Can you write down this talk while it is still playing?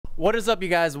What is up, you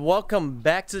guys? Welcome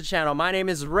back to the channel. My name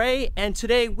is Ray, and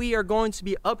today we are going to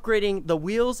be upgrading the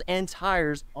wheels and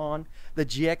tires on the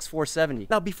GX470.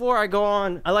 Now, before I go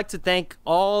on, I'd like to thank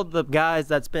all the guys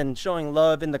that's been showing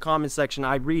love in the comment section.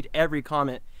 I read every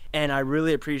comment, and I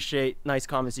really appreciate nice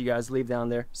comments you guys leave down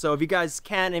there. So if you guys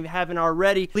can, if you haven't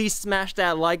already, please smash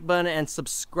that like button and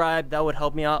subscribe. That would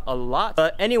help me out a lot.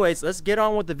 But anyways, let's get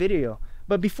on with the video.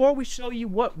 But before we show you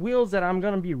what wheels that I'm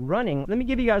going to be running, let me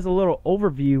give you guys a little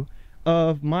overview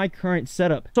of my current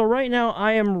setup. So right now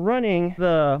I am running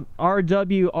the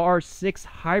RRW RR7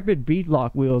 hybrid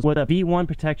beadlock wheels with a V1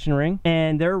 protection ring,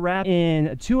 and they're wrapped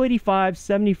in 285,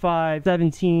 75,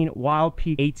 17 Wild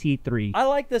Peak AT3. I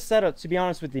like this setup, to be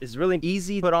honest with you. It's really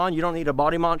easy to put on. You don't need a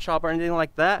body mount chop or anything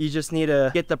like that. You just need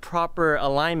to get the proper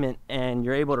alignment and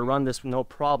you're able to run this with no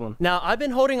problem. Now, I've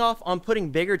been holding off on putting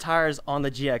bigger tires on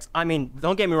the GX. I mean,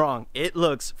 don't get me wrong, it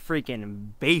looks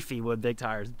freaking beefy with big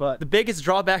tires, but the biggest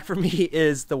drawback for me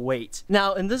is the weight.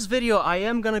 Now, in this video, I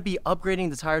am going to be upgrading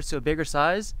the tires to a bigger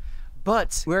size,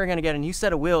 but we're going to get a new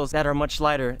set of wheels that are much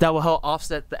lighter that will help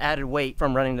offset the added weight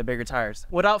from running the bigger tires.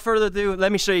 Without further ado,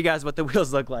 let me show you guys what the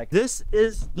wheels look like. This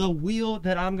is the wheel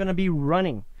that I'm going to be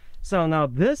running. So now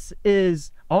this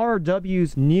is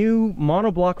RRW's new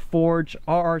monoblock forge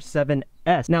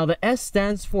RR7-S. Now the S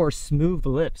stands for smooth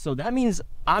lip, so that means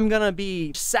I'm gonna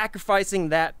be sacrificing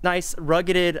that nice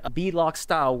rugged beadlock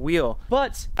style wheel.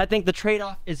 But I think the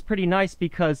trade-off is pretty nice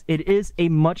because it is a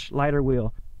much lighter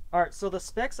wheel. All right, so the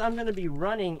specs I'm gonna be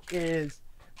running is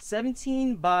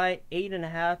 17 by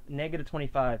 8.5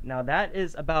 -25. Now that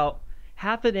is about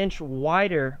half an inch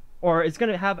wider, or it's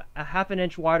gonna have a half an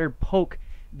inch wider poke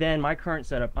than my current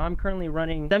setup. I'm currently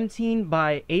running 17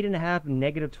 by 8.5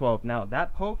 -12. Now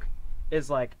that poke is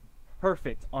like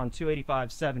perfect on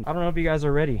 285/7. I don't know if you guys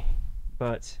are ready,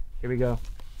 but here we go.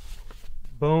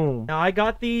 Boom. Now I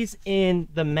got these in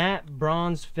the matte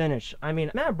bronze finish. I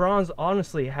mean, matte bronze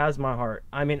honestly has my heart.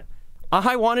 I mean,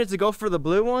 I wanted to go for the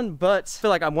blue one, but I feel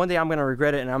like one day I'm gonna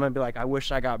regret it and I'm gonna be like, I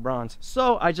wish I got bronze.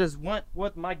 So I just went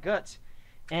with my gut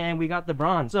and we got the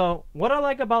bronze. So what I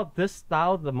like about this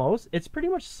style the most, it's pretty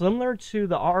much similar to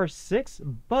the RR6,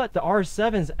 but the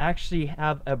RR7s actually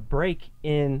have a break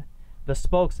in the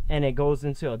spokes and it goes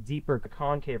into a deeper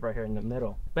concave right here in the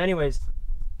middle. But anyways,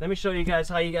 let me show you guys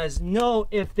how you guys know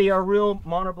if they are real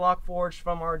monoblock forged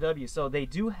from RRW. So they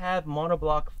do have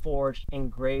monoblock forged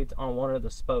engraved on one of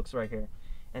the spokes right here,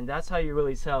 and that's how you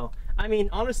really tell. I mean,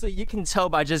 honestly, you can tell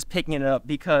by just picking it up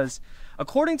because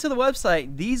according to the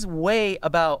website, these weigh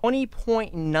about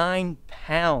 20.9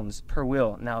 pounds per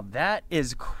wheel. Now that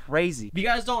is crazy. If you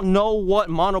guys don't know what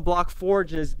monoblock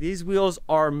forge is, these wheels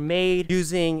are made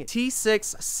using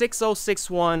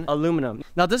T6-6061 aluminum.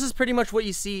 Now this is pretty much what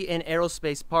you see in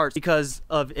aerospace parts because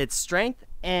of its strength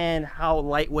and how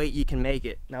lightweight you can make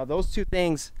it. Now those two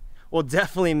things will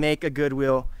definitely make a good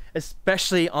wheel,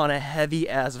 especially on a heavy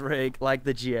ass rig like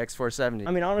the GX470.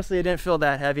 I mean, honestly, it didn't feel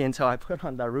that heavy until I put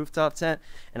on that rooftop tent,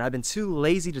 and I've been too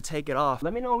lazy to take it off.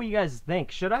 Let me know what you guys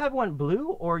think. Should I have went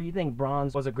blue, or you think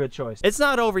bronze was a good choice? It's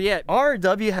not over yet.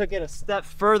 RRW had to get a step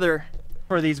further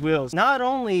for these wheels. Not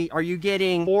only are you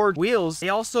getting forged wheels, they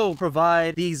also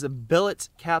provide these billet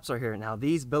caps right here. Now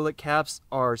these billet caps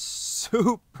are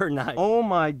super nice. Oh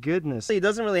my goodness. It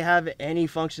doesn't really have any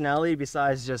functionality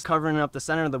besides just covering up the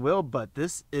center of the wheel, but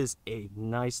this is a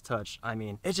nice touch. I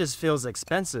mean, it just feels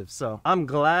expensive. So I'm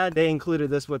glad they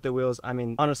included this with the wheels. I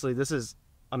mean, honestly, this is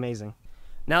amazing.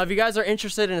 Now, if you guys are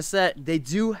interested in a set, they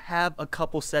do have a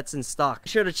couple sets in stock. Be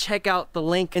sure to check out the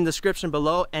link in the description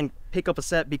below and pick up a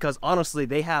set because honestly,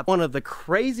 they have one of the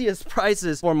craziest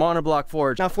prices for monoblock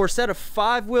forge. Now, for a set of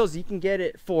 5 wheels, you can get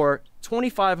it for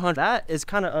 $2,500. That is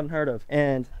kind of unheard of,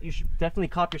 and you should definitely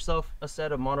cop yourself a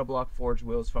set of monoblock forge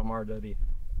wheels from RRW.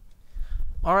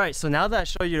 All right, so now that I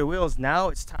showed you the wheels, now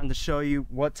it's time to show you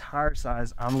what tire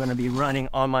size I'm gonna be running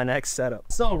on my next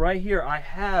setup. So right here, I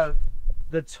have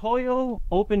the Toyo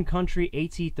Open Country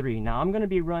AT3. Now I'm going to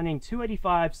be running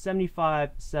 285,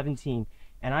 75, 17,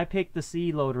 and I picked the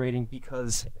C load rating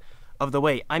because of the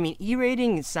weight. I mean, E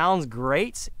rating sounds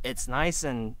great. It's nice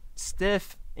and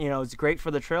stiff. You know, it's great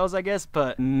for the trails, I guess,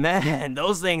 but man,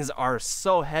 those things are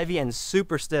so heavy and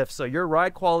super stiff, so your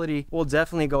ride quality will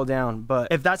definitely go down. But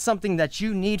if that's something that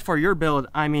you need for your build,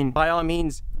 I mean, by all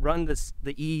means, run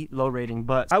the E low rating.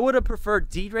 But I would have preferred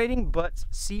D rating, but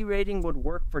C rating would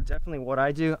work for definitely what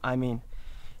I do. I mean,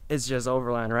 it's just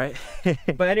Overland, right?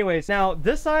 But anyways, now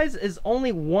this size is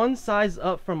only one size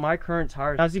up from my current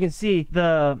tires. As you can see,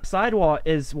 the sidewall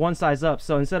is one size up,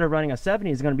 so instead of running a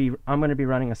 70, I'm gonna be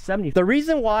running a 70. The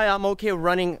reason why I'm okay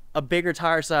running a bigger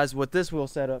tire size with this wheel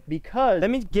setup, because let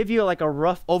me give you like a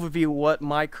rough overview what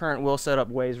my current wheel setup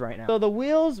weighs right now. So the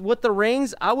wheels with the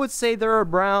rings, I would say they're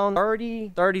around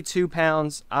 32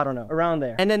 pounds, I don't know, around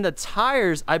there. And then the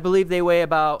tires, I believe they weigh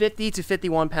about 50 to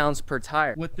 51 pounds per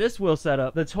tire. With this wheel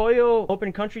setup, the Toyo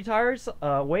open country tires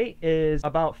weight is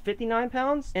about 59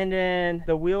 pounds, and then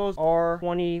the wheels are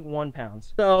 21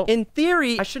 pounds. So in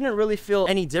theory, I shouldn't really feel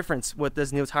any difference with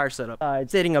this new tire setup.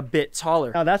 It's sitting a bit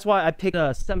taller. Now that's why I picked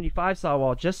a 75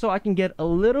 sidewall, just so I can get a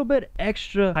little bit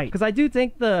extra height, because I do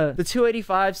think the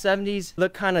 285 70s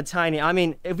look kind of tiny. I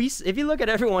mean, if you look at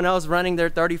everyone else running their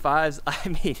 35s, I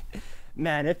mean,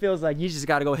 man, it feels like you just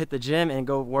got to go hit the gym and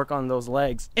go work on those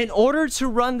legs. In order to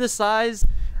run this size,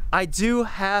 I do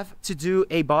have to do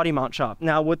a body mount chop.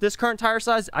 Now with this current tire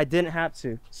size, I didn't have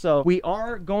to. So we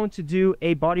are going to do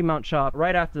a body mount chop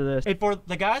right after this. And for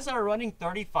the guys that are running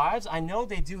 35s, I know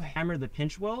they do hammer the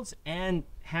pinch welds and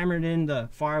hammered in the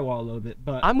firewall a little bit,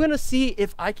 but I'm gonna see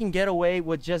if I can get away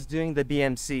with just doing the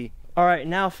BMC. All right,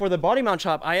 now for the body mount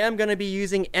chop, I am gonna be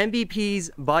using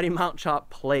MBP's body mount chop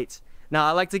plate. Now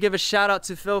I'd like to give a shout out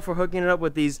to Phil for hooking it up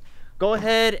with these. Go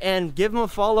ahead and give him a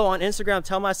follow on Instagram.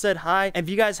 Tell him I said hi. And if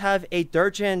you guys have a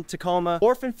 3rd gen Tacoma,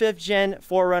 4th and 5th gen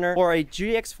 4Runner, or a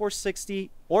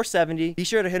GX460 or 70, be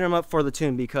sure to hit him up for the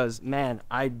tune, because man,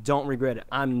 I don't regret it.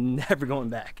 I'm never going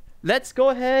back. Let's go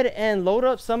ahead and load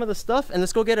up some of the stuff, and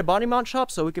let's go get a body mount chop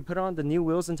so we can put on the new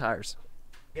wheels and tires.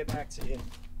 Get back to you.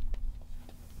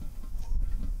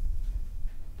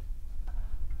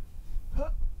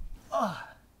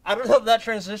 I don't know if that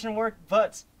transition worked,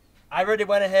 but I already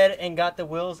went ahead and got the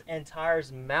wheels and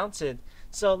tires mounted.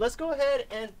 So let's go ahead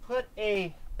and put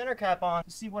a center cap on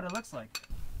to see what it looks like.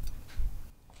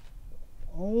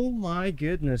 Oh my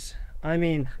goodness. I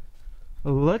mean,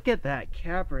 look at that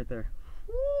cap right there.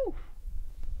 Woo!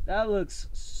 That looks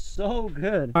so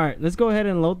good. All right, let's go ahead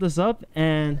and load this up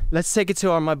and let's take it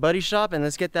to my buddy's shop and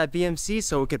let's get that BMC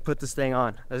so we could put this thing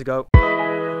on. Let's go.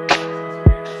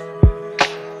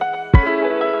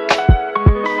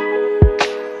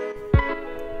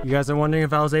 You guys are wondering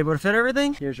if I was able to fit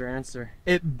everything? Here's your answer.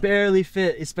 It barely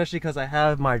fit, especially because I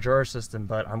have my drawer system,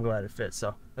 but I'm glad it fits,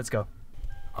 so let's go.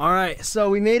 All right, so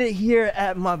we made it here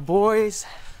at my boy's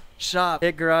shop,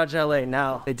 Hit Garage LA.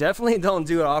 Now, they definitely don't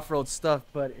do off-road stuff,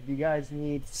 but if you guys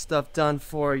need stuff done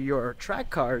for your track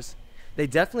cars, they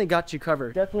definitely got you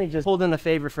covered. Definitely just hold in a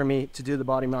favor for me to do the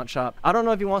body mount chop. I don't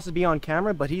know if he wants to be on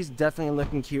camera, but he's definitely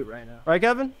looking cute right now. Right,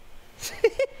 Kevin?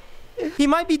 He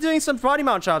might be doing some body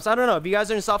mount chops. I don't know. If you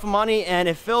guys are in South Money and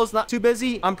if Phil's not too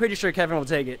busy, I'm pretty sure Kevin will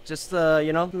take it. Just,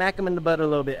 you know, smack him in the butt a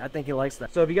little bit. I think he likes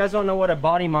that. So if you guys don't know what a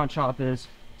body mount chop is,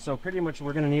 so pretty much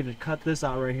we're going to need to cut this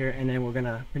out right here, and then we're going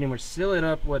to pretty much seal it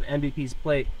up with MVP's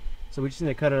plate. So we just need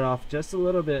to cut it off just a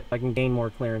little bit so I can gain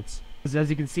more clearance. Because as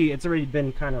you can see, it's already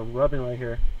been kind of rubbing right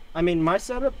here. I mean, my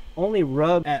setup only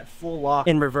rubbed at full lock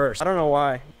in reverse. I don't know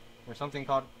why. Or something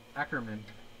called Ackerman.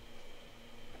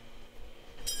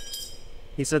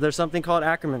 He said there's something called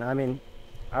Ackerman. I mean,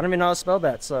 I don't even know how to spell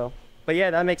that, so. But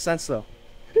yeah, that makes sense though.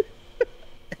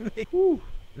 Whew.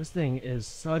 This thing is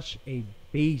such a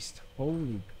beast.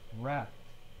 Holy crap.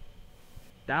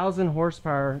 1,000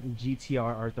 horsepower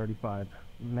GTR R35.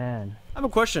 Man. I have a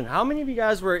question. How many of you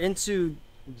guys were into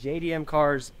JDM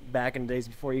cars back in the days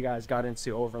before you guys got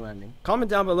into overlanding? Comment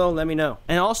down below and let me know.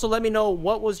 And also let me know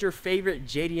what was your favorite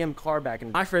JDM car back in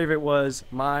the day. My favorite was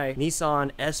my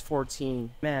Nissan S14.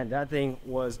 Man, that thing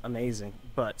was amazing.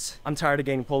 But I'm tired of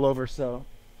getting pulled over, so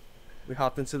we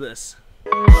hopped into this.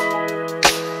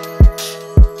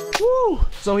 Woo!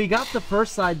 So he got the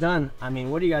first side done. I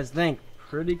mean, what do you guys think?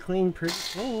 Pretty clean, pretty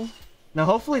clean. Now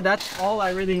hopefully that's all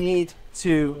I really need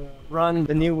to run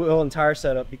the new wheel and tire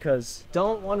setup, because I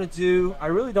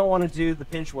really don't want to do the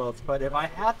pinch welds, but if I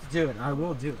have to do it, I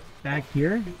will do it. Back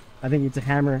here, I think you have to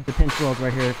hammer the pinch welds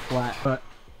right here flat, but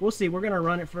we'll see. We're gonna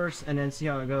run it first and then see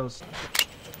how it goes.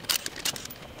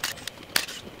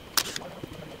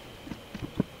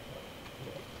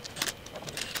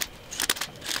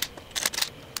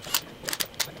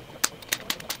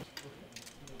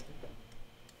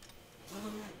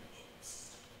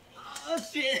 Oh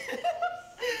shit!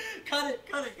 Cut it.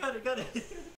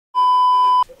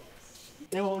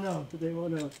 They won't know.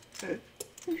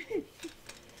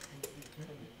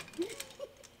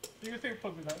 You think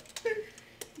put me that?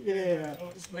 Yeah.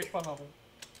 Just make fun of it.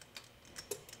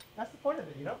 That's the point of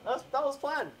it, you know? That was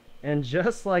planned. And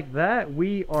just like that,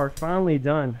 we are finally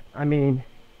done. I mean,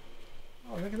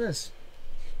 oh, look at this.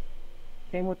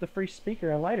 Came with the free speaker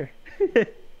and lighter.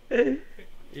 Here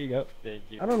you go. Thank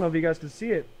you. I don't know if you guys can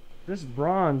see it. This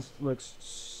bronze looks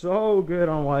so good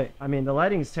on white. I mean, the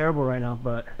lighting is terrible right now,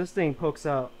 but this thing pokes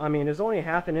out. I mean, there's only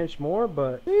half an inch more,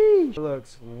 but it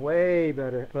looks way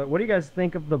better. But what do you guys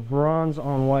think of the bronze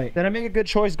on white? Did I make a good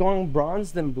choice going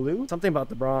bronze than blue? Something about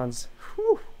the bronze.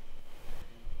 Whew.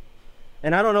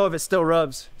 And I don't know if it still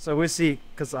rubs, so we'll see,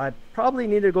 because I probably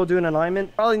need to go do an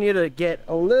alignment. Probably need to get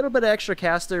a little bit of extra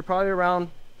caster, probably around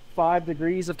 5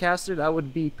 degrees of caster. That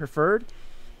would be preferred.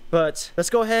 But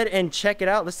let's go ahead and check it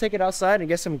out. Let's take it outside and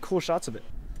get some cool shots of it.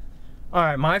 All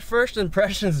right, my first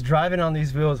impressions driving on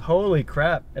these wheels, holy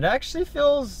crap. It actually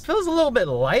feels a little bit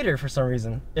lighter for some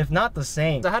reason, if not the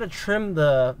same. So I had to trim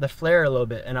the flare a little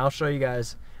bit, and I'll show you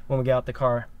guys when we get out the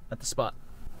car at the spot.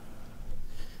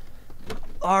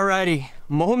 Alrighty,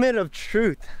 moment of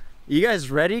truth. You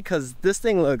guys ready? Because this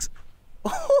thing looks,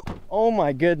 oh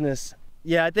my goodness.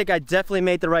 Yeah, I think I definitely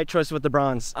made the right choice with the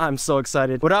bronze. I'm so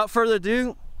excited. Without further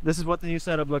ado, this is what the new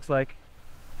setup looks like.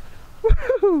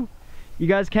 Woo! You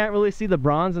guys can't really see the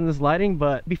bronze in this lighting,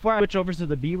 but before I switch over to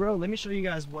the B-row, let me show you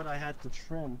guys what I had to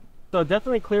trim. So it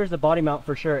definitely clears the body mount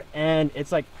for sure, and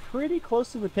it's like pretty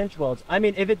close to the pinch welds. I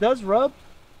mean, if it does rub,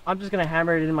 I'm just gonna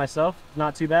hammer it in myself,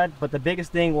 not too bad. But the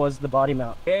biggest thing was the body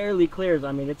mount. Barely clears.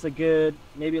 I mean, it's a good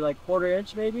maybe like 1/4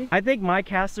 inch maybe. I think my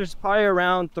caster's probably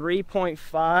around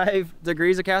 3.5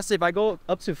 degrees of caster. If I go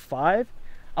up to 5,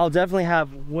 I'll definitely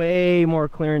have way more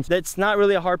clearance. That's not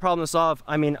really a hard problem to solve.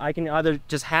 I mean, I can either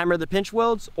just hammer the pinch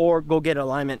welds or go get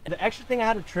alignment. The extra thing I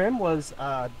had to trim was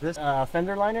this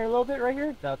fender liner a little bit right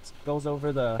here. That goes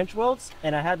over the pinch welds.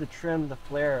 And I had to trim the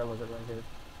flare a little bit right here.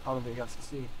 I don't know if you guys can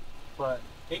see, but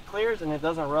it clears and it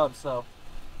doesn't rub. So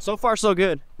far so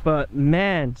good. But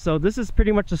man, so this is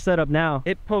pretty much the setup now.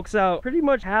 It pokes out pretty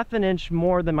much 1/2 inch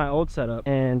more than my old setup,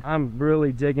 and I'm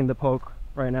really digging the poke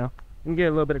right now. Let me get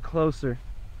a little bit closer.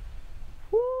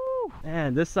 Woo!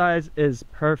 Man, this size is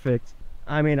perfect.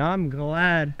 I mean, I'm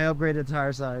glad I upgraded the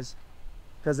tire size,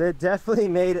 because it definitely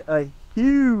made a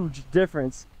huge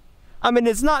difference. I mean,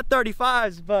 it's not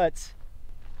 35s, but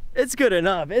it's good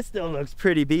enough. It still looks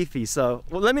pretty beefy. So,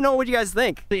 well, let me know what you guys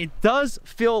think. It does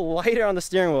feel lighter on the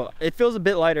steering wheel. It feels a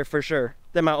bit lighter for sure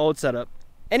than my old setup.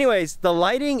 Anyways, the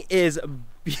lighting is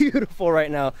beautiful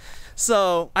right now.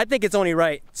 So I think it's only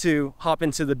right to hop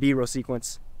into the B-roll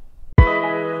sequence.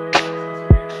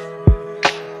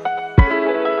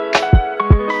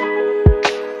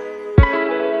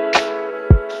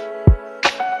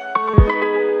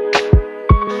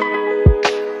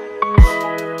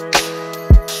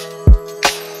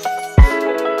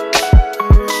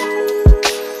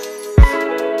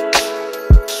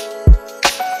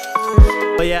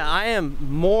 But yeah, I am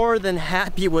more than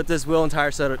happy with this wheel and tire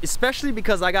setup, especially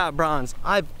because I got bronze.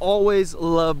 I've always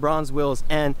loved bronze wheels,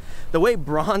 and the way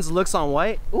bronze looks on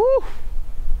white, ooh,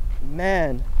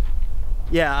 man.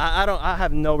 Yeah, I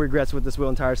have no regrets with this wheel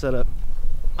and tire setup.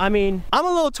 I mean, I'm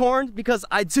a little torn because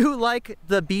I do like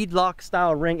the beadlock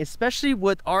style ring, especially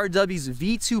with RRW's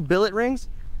V2 billet rings.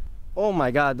 Oh my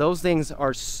God, those things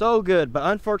are so good. But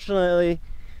unfortunately,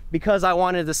 because I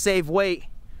wanted to save weight,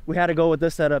 we had to go with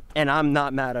this setup, and I'm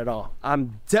not mad at all.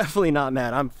 I'm definitely not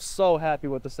mad. I'm so happy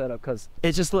with the setup because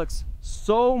it just looks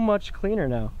so much cleaner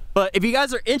now. But if you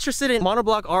guys are interested in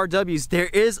monoblock RWs, there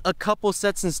is a couple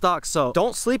sets in stock, so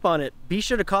don't sleep on it. Be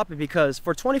sure to cop it, because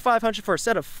for $2,500 for a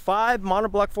set of 5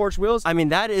 monoblock forged wheels, I mean,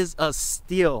 that is a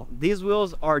steal. These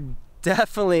wheels are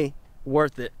definitely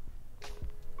worth it.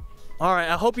 All right,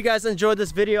 I hope you guys enjoyed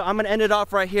this video. I'm gonna end it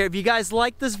off right here. If you guys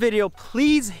like this video,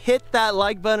 please hit that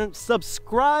like button,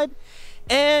 subscribe,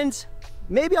 and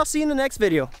maybe I'll see you in the next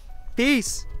video.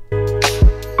 Peace.